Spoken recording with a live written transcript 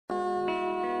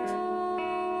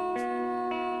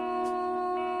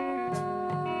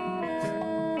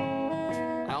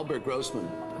Albert Grossman,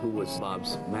 who was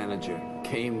Bob's manager,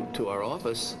 came to our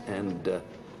office, and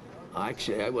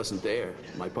actually I wasn't there.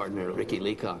 My partner, Ricky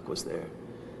Leacock, was there.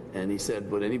 And he said,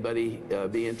 would anybody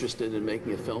be interested in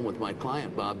making a film with my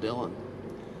client, Bob Dylan?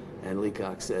 And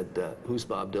Leacock said, who's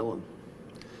Bob Dylan?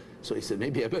 So he said,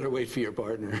 maybe I better wait for your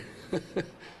partner.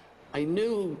 I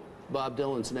knew Bob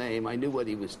Dylan's name. I knew what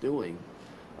he was doing.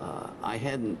 I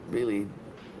hadn't really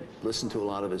listened to a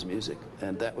lot of his music.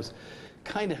 And that was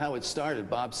kind of how it started.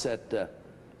 Bob said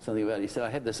something about it. He said, I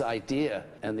had this idea,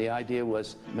 and the idea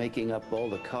was making up all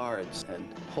the cards and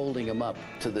holding them up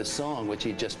to this song, which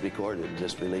he just recorded and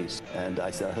just released. And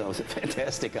I said, that was a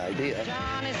fantastic idea.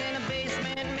 John is in the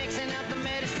basement mixing up the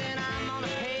medicine. I'm on the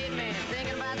pavement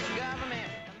thinking about the government.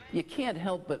 You can't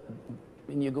help but,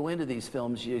 when you go into these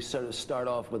films, you sort of start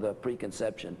off with a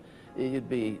preconception. You'd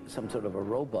be some sort of a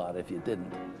robot if you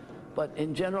didn't. But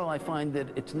in general, I find that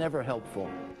it's never helpful.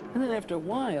 And then after a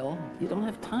while, you don't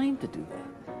have time to do that.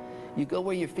 You go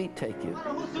where your feet take you. I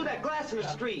don't know who threw that glass in the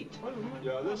street.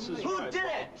 Yeah, this is Who did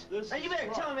it? Now you better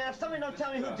tell me, man. If somebody don't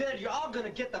tell me who did it, you're all gonna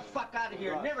get the fuck out of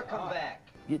here and never come back.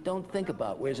 You don't think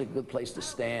about where's a good place to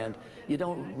stand. You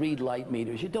don't read light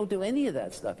meters. You don't do any of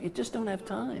that stuff. You just don't have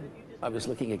time. I was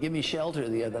looking at Give Me Shelter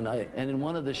the other night, and in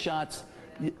one of the shots,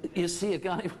 you see a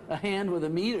guy, a hand with a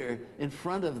meter in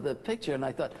front of the picture, and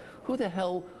I thought, who the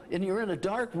hell, and you're in a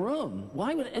dark room.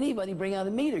 Why would anybody bring out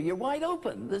a meter? You're wide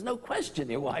open. There's no question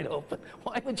you're wide open.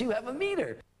 Why would you have a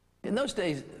meter? In those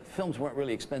days, films weren't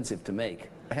really expensive to make.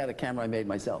 I had a camera I made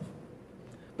myself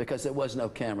because there was no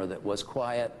camera that was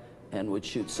quiet and would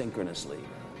shoot synchronously.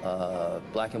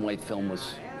 Black and white film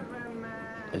was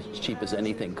as cheap as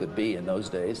anything could be in those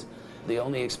days. The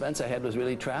only expense I had was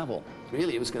really travel.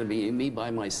 Really, it was going to be me by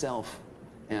myself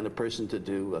and a person to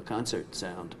do a concert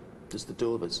sound, just the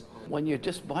two of us. When you're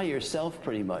just by yourself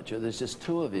pretty much, or there's just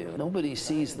two of you, nobody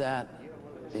sees that,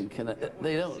 they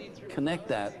don't connect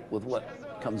that with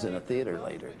what comes in a theater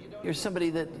later. You're somebody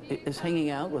that is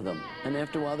hanging out with them, and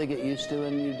after a while they get used to it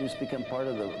and you just become part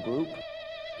of the group.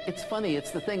 It's funny, it's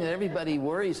the thing that everybody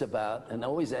worries about and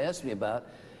always asks me about,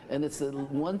 and it's the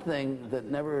one thing that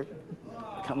never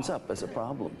comes up as a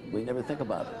problem. We never think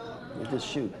about it. We just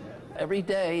shoot. Every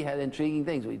day had intriguing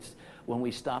things. When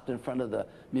we stopped in front of the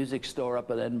music store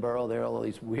up at Edinburgh, there were all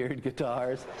these weird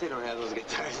guitars. They don't have those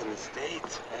guitars in the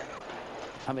States, man.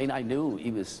 I mean, I knew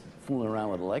he was fooling around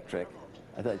with electric.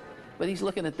 I thought, but he's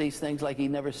looking at these things like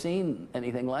he'd never seen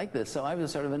anything like this, so I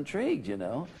was sort of intrigued, you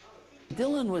know.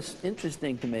 Dylan was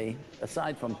interesting to me,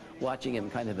 aside from watching him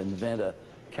kind of invent a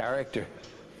character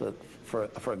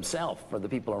for himself, for the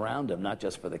people around him, not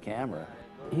just for the camera.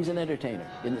 He's an entertainer,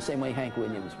 in the same way Hank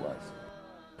Williams was.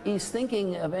 He's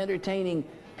thinking of entertaining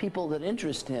people that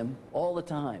interest him all the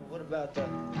time. What about that?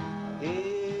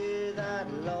 Hear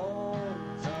that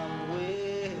lonesome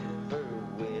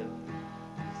whippoorwill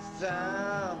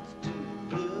sounds too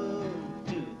blue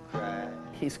to cry.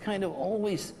 He's kind of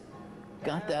always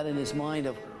got that in his mind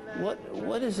of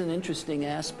what is an interesting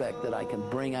aspect that I can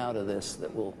bring out of this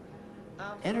that will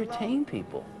entertain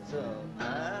people. So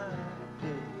I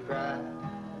could cry.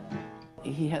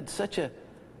 He had such an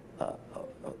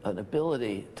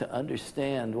ability to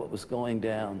understand what was going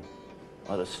down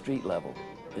at a street level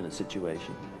in a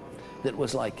situation that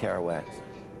was like Kerouac's,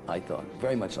 I thought,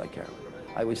 very much like Kerouac.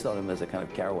 I always thought of him as a kind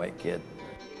of Kerouac kid.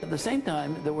 At the same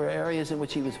time, there were areas in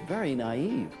which he was very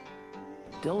naive.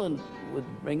 Dylan would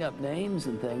bring up names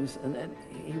and things, and then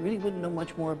he really wouldn't know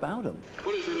much more about them.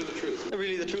 What is really the truth?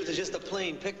 Really, the truth is just a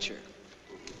plain picture.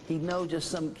 He'd know just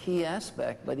some key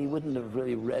aspect, but he wouldn't have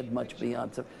really read much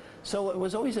beyond. So I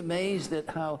was always amazed at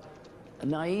how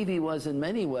naive he was in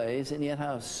many ways, and yet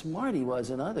how smart he was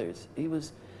in others.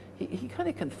 He kind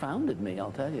of confounded me,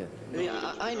 I'll tell you. I mean,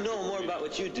 I know more about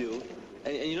what you do,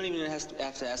 and you don't even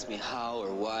have to ask me how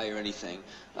or why or anything,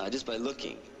 just by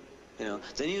looking, you know.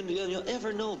 Then you'll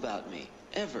ever know about me,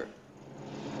 ever.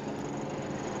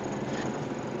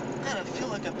 Man, I feel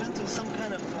like I've been through some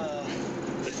kind of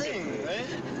thing, right?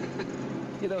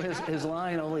 You know, his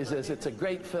line always is, it's a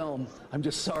great film, I'm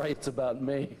just sorry it's about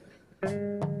me.